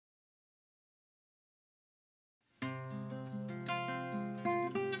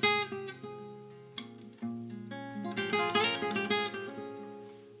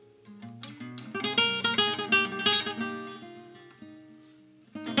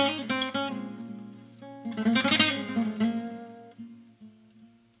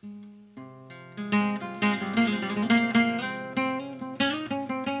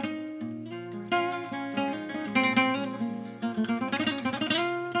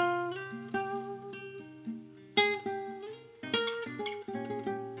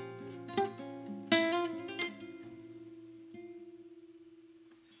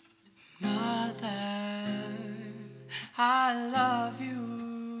I love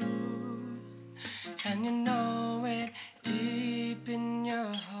you, and you know it deep in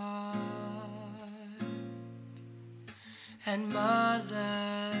your heart. And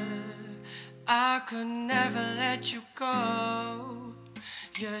mother, I could never let you go.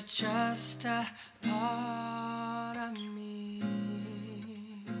 You're just a part of me.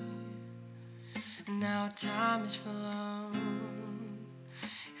 Now time is flown,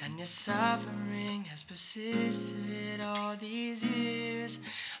 and your suffering has persisted all these years,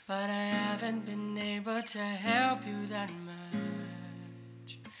 but I haven't been able to help you that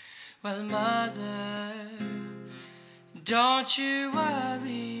much. Well, mother, don't you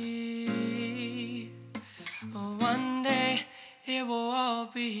worry, one day it will all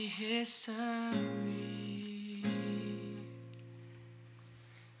be history.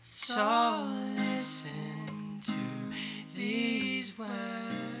 So listen to these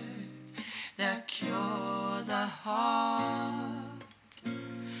words that cure the heart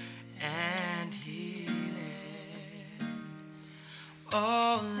and heal it.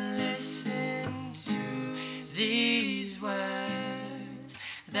 Oh, listen to these words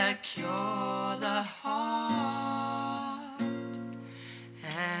that cure the heart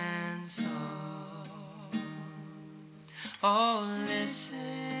and soul. Oh,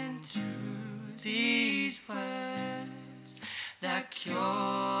 listen to these words that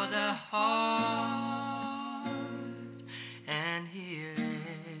cure the heart and heal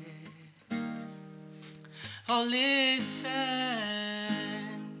it. Oh, listen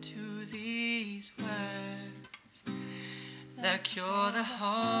to these words that cure the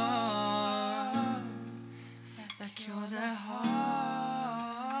heart